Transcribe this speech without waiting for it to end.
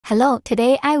Hello,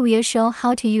 today I will show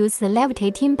how to use the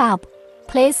levitating bulb.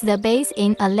 Place the base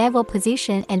in a level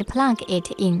position and plug it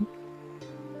in.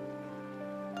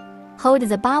 Hold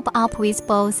the bulb up with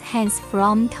both hands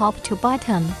from top to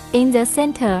bottom. In the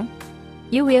center,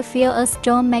 you will feel a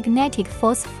strong magnetic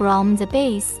force from the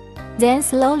base. Then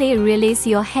slowly release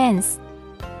your hands.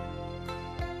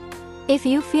 If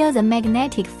you feel the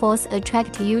magnetic force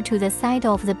attract you to the side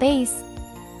of the base,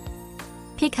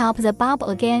 pick up the bulb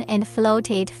again and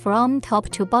float it from top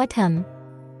to bottom.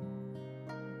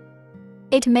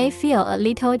 It may feel a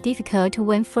little difficult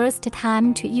when first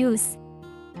time to use,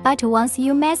 but once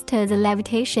you master the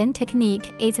levitation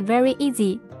technique, it's very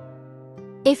easy.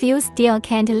 If you still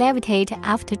can't levitate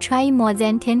after trying more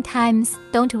than 10 times,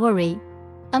 don't worry.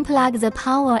 Unplug the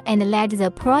power and let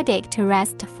the product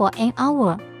rest for an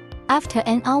hour. After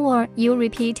an hour, you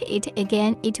repeat it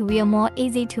again, it will more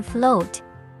easy to float.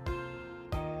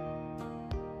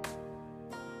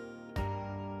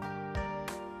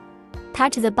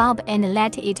 Touch the bulb and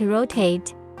let it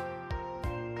rotate.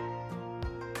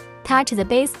 Touch the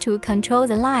base to control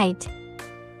the light.